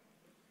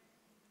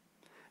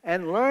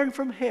and learn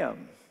from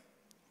Him,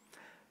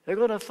 they're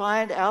going to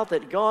find out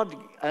that God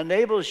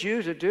enables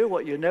you to do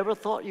what you never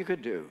thought you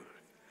could do.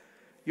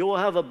 You will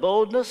have a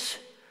boldness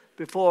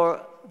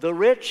before the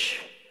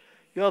rich.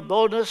 You'll have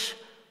boldness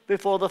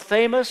before the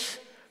famous,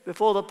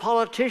 before the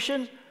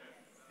politician.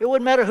 It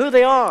wouldn't matter who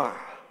they are.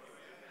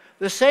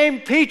 The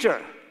same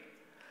Peter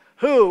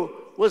who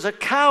was a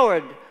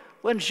coward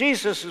when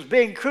Jesus was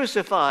being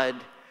crucified,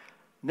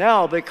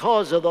 now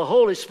because of the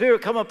Holy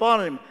Spirit come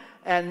upon him,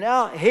 and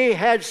now he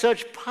had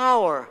such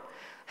power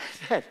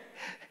that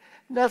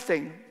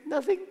nothing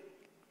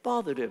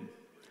bothered him.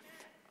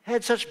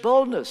 Had such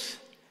boldness.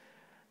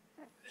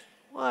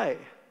 Why?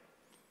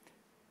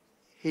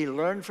 He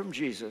learned from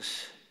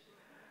Jesus.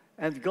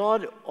 And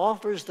God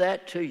offers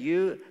that to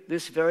you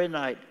this very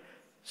night.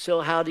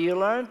 So how do you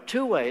learn?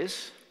 Two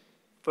ways.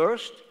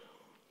 First,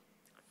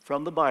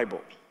 from the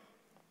Bible.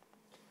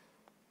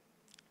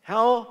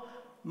 How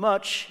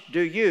much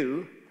do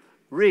you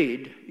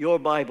read your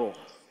Bible?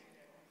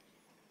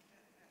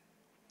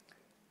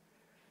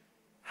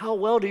 How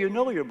well do you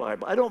know your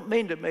Bible? I don't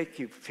mean to make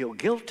you feel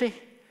guilty,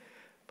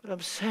 but I'm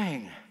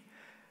saying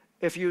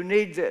if you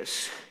need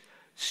this,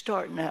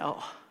 start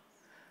now.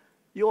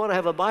 You ought to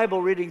have a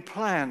Bible reading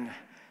plan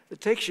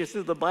that takes you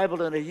through the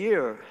Bible in a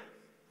year.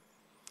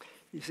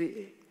 You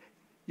see,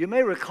 you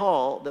may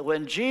recall that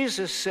when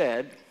Jesus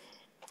said,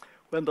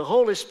 when the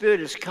Holy Spirit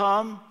has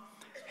come,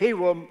 He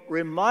will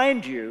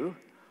remind you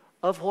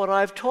of what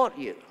I've taught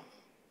you.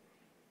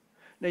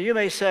 Now you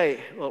may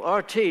say, well,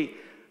 R.T.,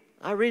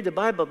 I read the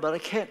Bible, but I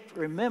can't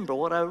remember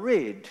what I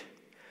read.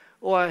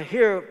 Or I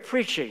hear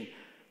preaching,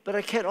 but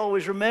I can't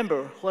always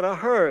remember what I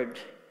heard.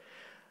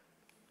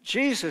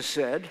 Jesus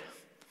said,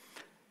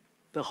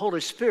 the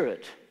Holy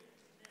Spirit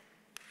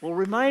will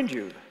remind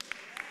you.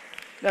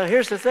 Now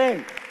here's the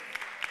thing.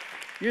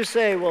 You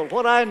say, well,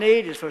 what I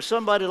need is for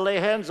somebody to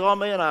lay hands on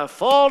me and I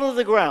fall to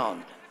the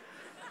ground.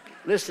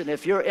 Listen,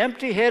 if you're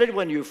empty-headed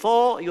when you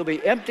fall, you'll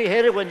be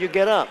empty-headed when you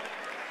get up.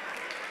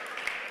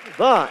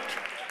 But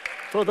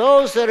for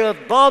those that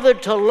have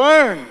bothered to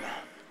learn,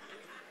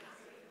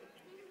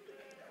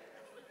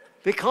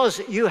 because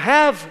you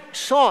have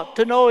sought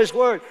to know His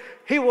Word,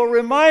 He will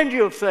remind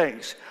you of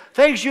things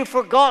you've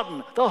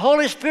forgotten. The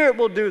Holy Spirit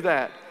will do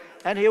that.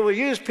 And He will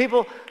use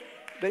people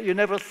that you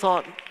never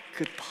thought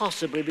could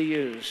possibly be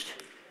used.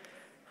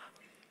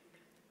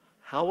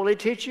 How will He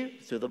teach you?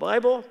 Through the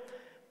Bible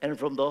and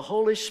from the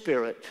Holy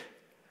Spirit.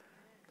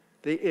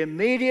 The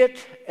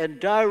immediate and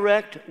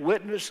direct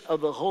witness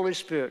of the Holy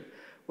Spirit,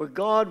 where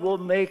God will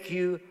make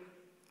you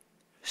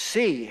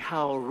see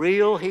how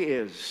real He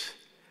is.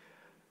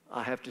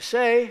 I have to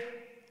say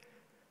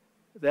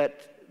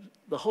that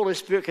the Holy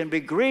Spirit can be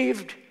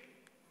grieved,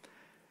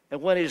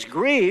 and when He's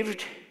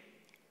grieved,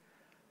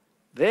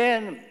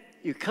 then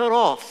you cut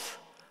off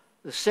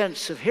the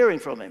sense of hearing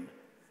from Him,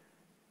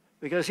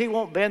 because He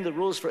won't bend the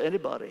rules for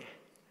anybody.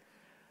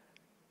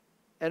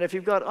 And if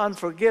you've got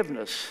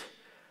unforgiveness,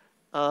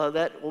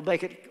 that will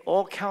make it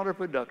all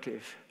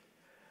counterproductive.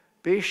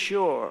 Be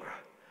sure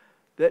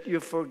that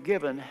you've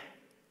forgiven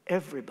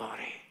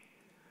everybody.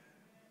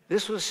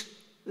 This was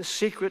the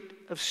secret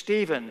of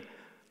Stephen.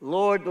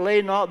 Lord,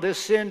 lay not this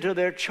sin to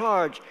their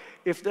charge.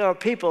 If there are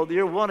people that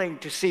you're wanting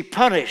to see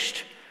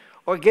punished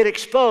or get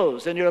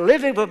exposed and you're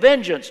living for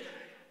vengeance,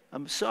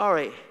 I'm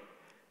sorry,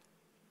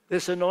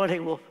 this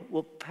anointing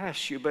will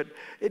pass you, but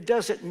it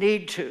doesn't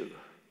need to.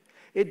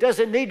 It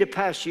doesn't need to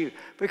pass you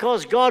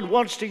because God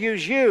wants to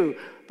use you,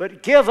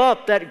 but give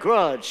up that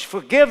grudge.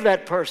 Forgive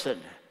that person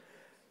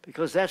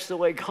because that's the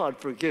way God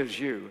forgives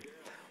you.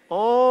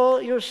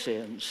 All your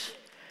sins.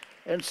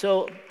 And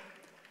so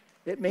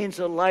it means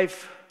a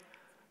life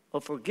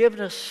of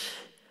forgiveness,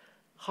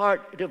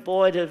 heart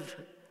devoid of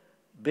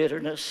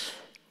bitterness.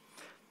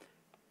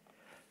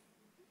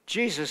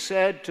 Jesus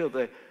said to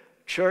the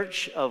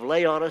church of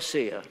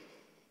Laodicea,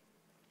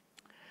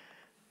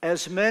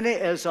 "As many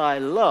as I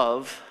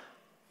love,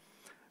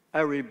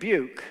 I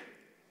rebuke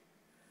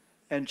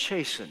and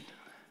chasten."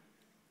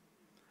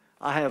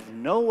 I have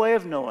no way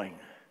of knowing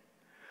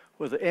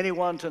whether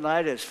anyone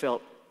tonight has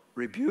felt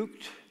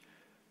rebuked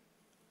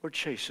or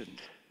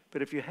chastened.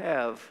 But if you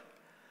have,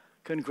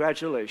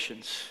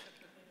 congratulations.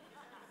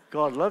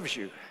 God loves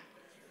you.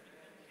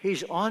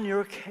 He's on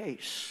your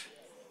case.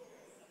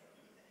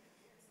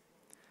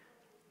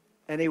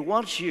 And He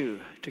wants you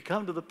to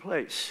come to the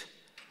place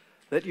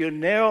that you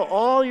narrow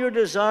all your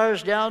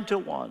desires down to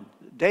one.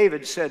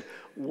 David said,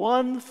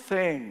 "One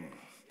thing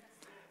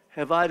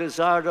have I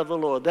desired of the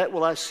Lord, that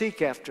will I seek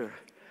after.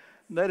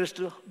 And that is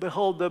to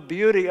behold the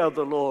beauty of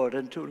the Lord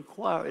and to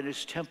inquire in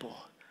His temple."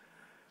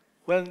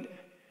 When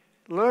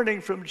learning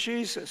from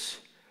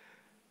Jesus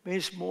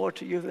means more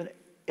to you than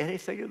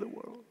anything in the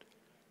world.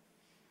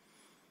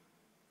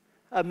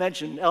 I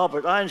mentioned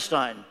Albert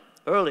Einstein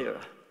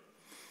earlier.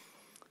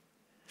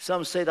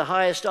 Some say the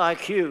highest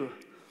IQ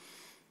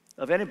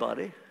of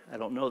anybody. I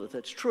don't know that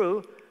that's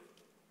true,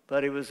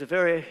 but he was a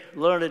very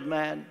learned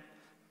man,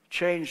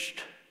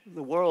 changed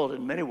the world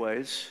in many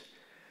ways.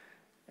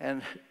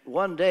 And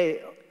one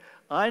day,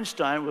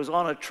 Einstein was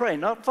on a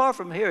train, not far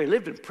from here. He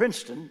lived in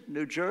Princeton,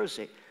 New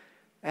Jersey.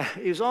 And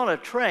he was on a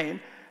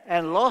train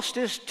and lost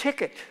his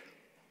ticket.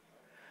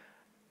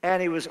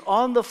 And he was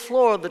on the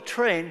floor of the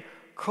train,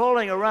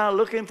 crawling around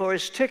looking for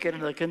his ticket.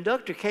 And the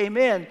conductor came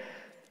in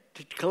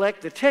to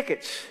collect the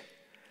tickets.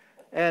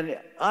 And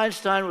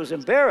Einstein was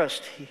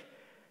embarrassed.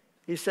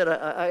 He said,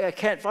 I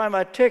can't find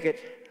my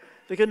ticket.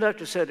 The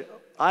conductor said,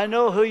 "I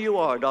know who you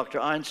are, Dr.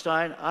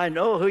 Einstein. I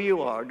know who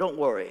you are. Don't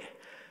worry."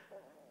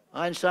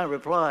 Einstein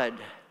replied,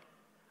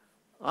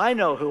 "I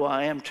know who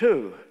I am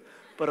too,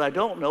 but I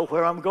don't know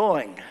where I'm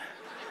going."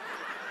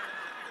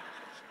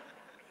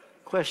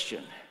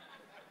 Question: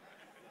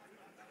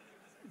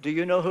 do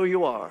you know who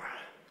you are?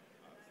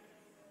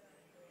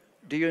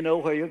 Do you know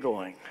where you're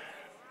going?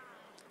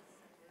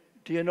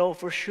 Do you know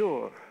for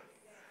sure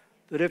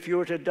that if you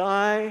were to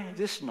die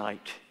this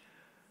night,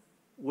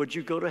 would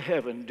you go to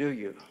heaven, do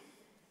you?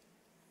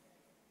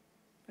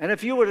 And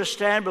if you were to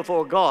stand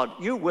before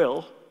God, you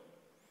will,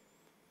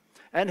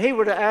 and He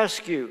were to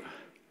ask you,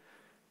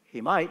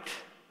 He might,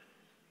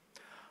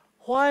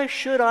 "Why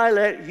should I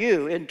let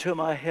you into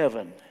my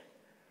heaven?"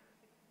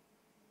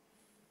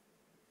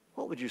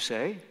 What would you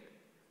say?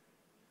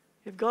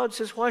 If God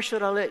says, "Why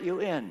should I let you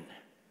in?"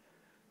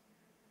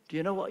 Do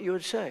you know what you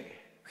would say?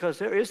 Because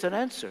there is an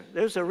answer.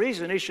 There's a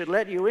reason He should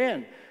let you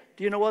in.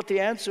 Do you know what the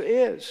answer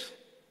is?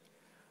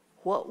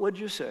 What would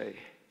you say?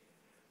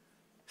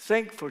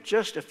 Think for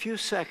just a few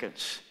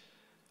seconds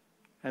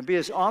and be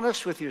as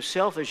honest with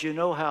yourself as you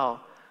know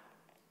how.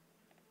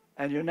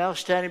 And you're now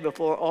standing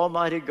before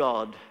Almighty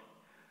God.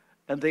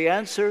 And the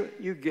answer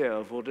you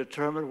give will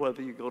determine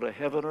whether you go to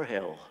heaven or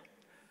hell.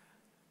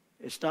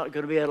 It's not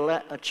going to be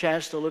a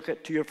chance to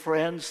look to your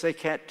friends. They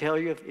can't tell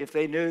you. If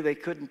they knew, they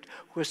couldn't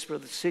whisper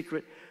the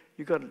secret.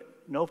 You've got to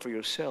know for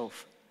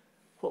yourself.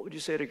 What would you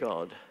say to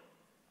God?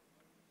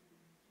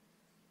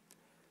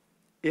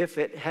 If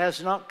it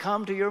has not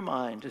come to your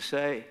mind to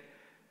say,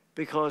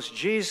 "Because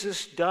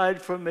Jesus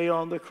died for me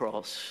on the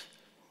cross,"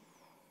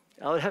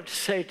 I would have to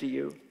say to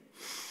you,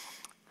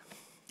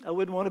 I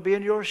wouldn't want to be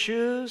in your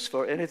shoes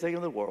for anything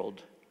in the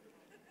world.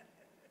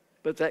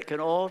 But that can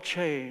all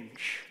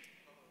change.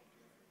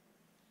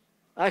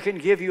 I can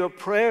give you a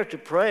prayer to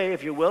pray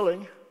if you're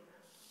willing.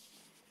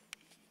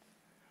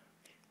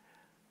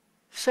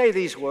 Say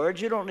these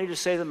words. You don't need to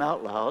say them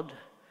out loud.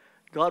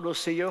 God will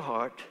see your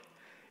heart.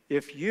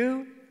 If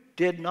you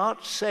did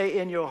not say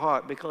in your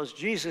heart, "Because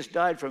Jesus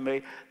died for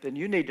me," then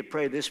you need to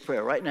pray this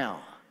prayer right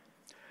now.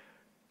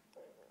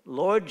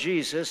 Lord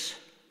Jesus,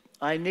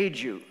 I need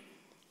you.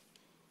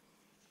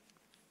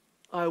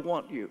 I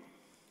want you.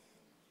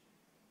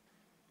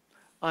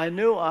 I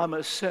knew I'm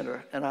a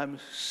sinner and I'm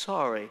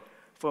sorry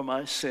for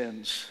my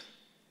sins.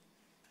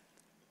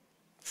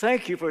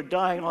 Thank you for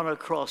dying on a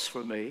cross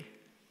for me.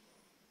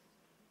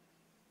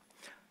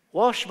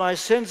 Wash my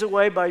sins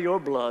away by your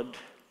blood.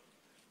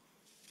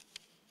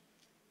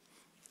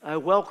 I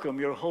welcome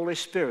your Holy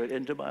Spirit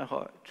into my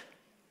heart.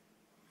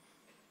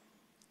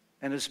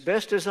 And as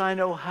best as I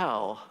know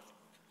how,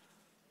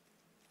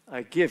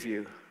 I give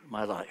you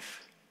my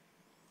life.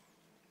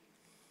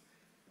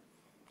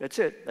 That's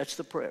it. That's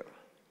the prayer.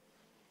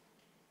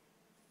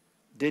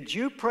 Did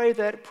you pray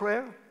that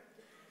prayer?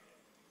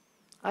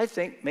 I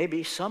think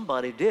maybe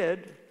somebody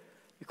did.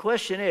 The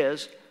question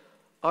is,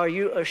 are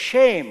you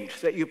ashamed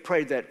that you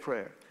prayed that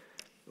prayer?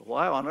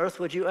 Why on earth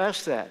would you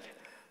ask that?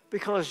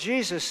 Because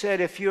Jesus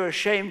said, if you're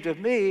ashamed of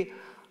me,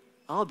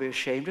 I'll be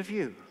ashamed of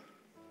you.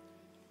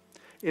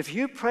 If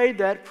you prayed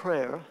that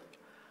prayer,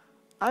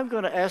 I'm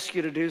going to ask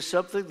you to do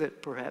something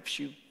that perhaps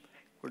you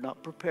were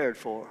not prepared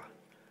for.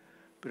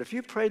 But if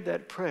you prayed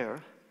that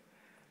prayer,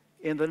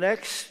 in the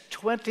next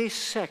 20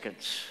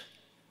 seconds,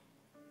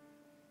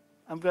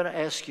 I'm going to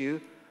ask you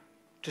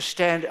to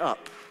stand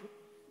up.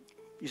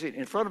 You see,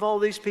 in front of all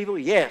these people,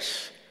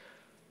 yes.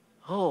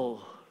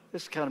 Oh,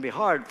 this is going to be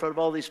hard in front of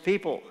all these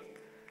people.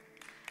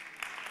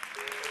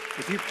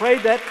 If you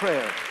prayed that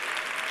prayer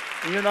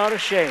and you're not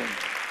ashamed,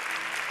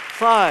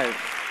 5,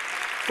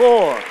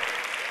 4,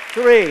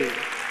 3,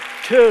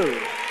 2,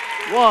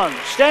 1.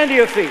 Stand to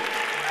your feet.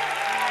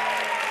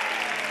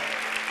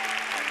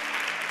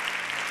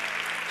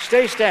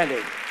 Stay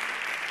standing.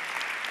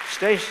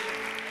 Stay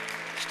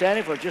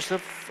standing for just a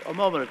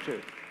moment or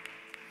two.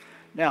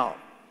 Now,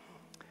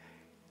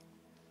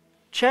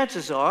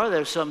 chances are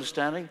there's some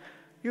standing.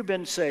 You've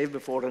been saved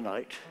before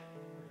tonight,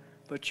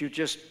 but you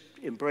just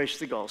embraced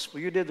the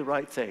gospel. You did the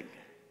right thing.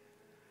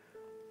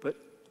 But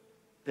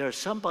there's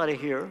somebody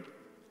here,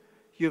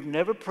 you've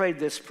never prayed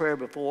this prayer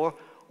before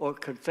or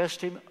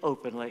confessed him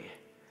openly,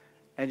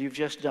 and you've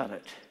just done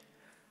it.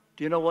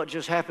 Do you know what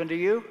just happened to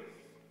you?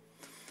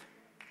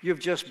 You've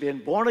just been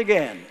born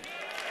again.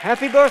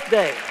 Happy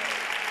birthday.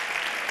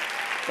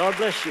 God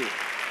bless you.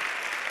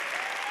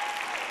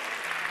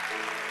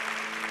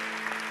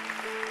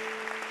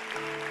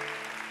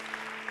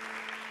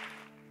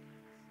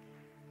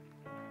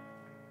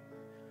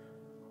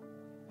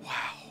 Wow,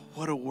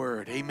 what a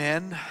word.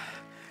 Amen.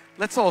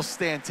 Let's all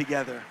stand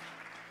together.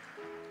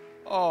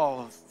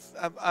 Oh,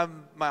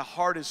 my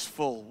heart is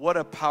full. What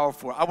a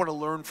powerful. I want to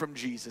learn from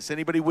Jesus.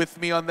 Anybody with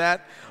me on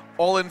that?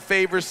 All in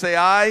favor, say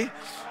aye.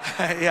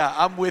 Yeah,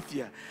 I'm with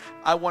you.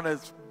 I want to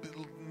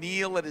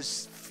kneel at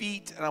his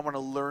feet, and I want to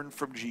learn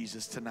from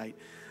Jesus tonight.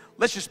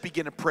 Let's just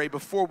begin to pray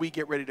before we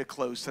get ready to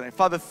close tonight.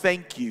 Father,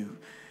 thank you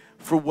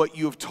for what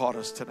you have taught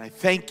us tonight.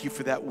 Thank you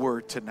for that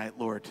word tonight,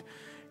 Lord.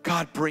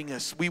 God, bring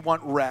us. We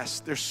want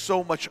rest. There's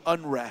so much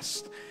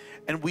unrest.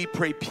 And we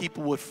pray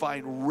people would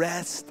find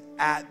rest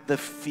at the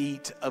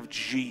feet of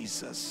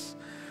Jesus.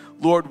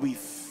 Lord, we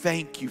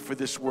thank you for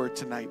this word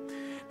tonight.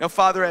 Now,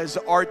 Father, as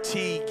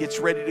R.T. gets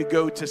ready to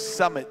go to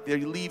Summit, they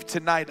leave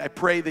tonight, I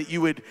pray that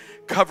you would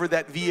cover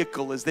that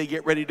vehicle as they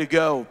get ready to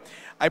go.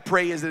 I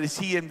pray as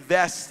he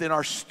invests in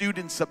our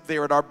students up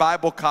there at our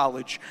Bible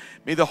college,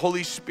 may the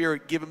Holy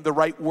Spirit give him the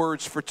right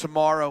words for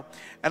tomorrow.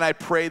 And I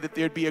pray that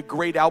there'd be a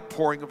great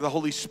outpouring of the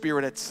Holy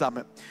Spirit at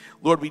Summit.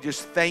 Lord, we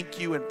just thank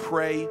you and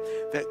pray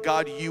that,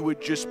 God, you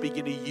would just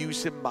begin to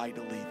use him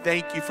mightily.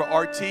 Thank you for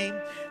R.T.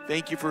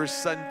 Thank you for his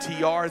son,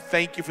 T.R.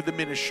 Thank you for the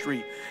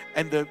ministry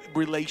and the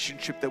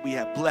relationship that we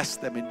have. Bless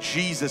them in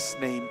Jesus'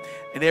 name.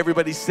 And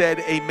everybody said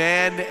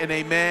amen and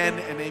amen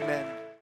and amen.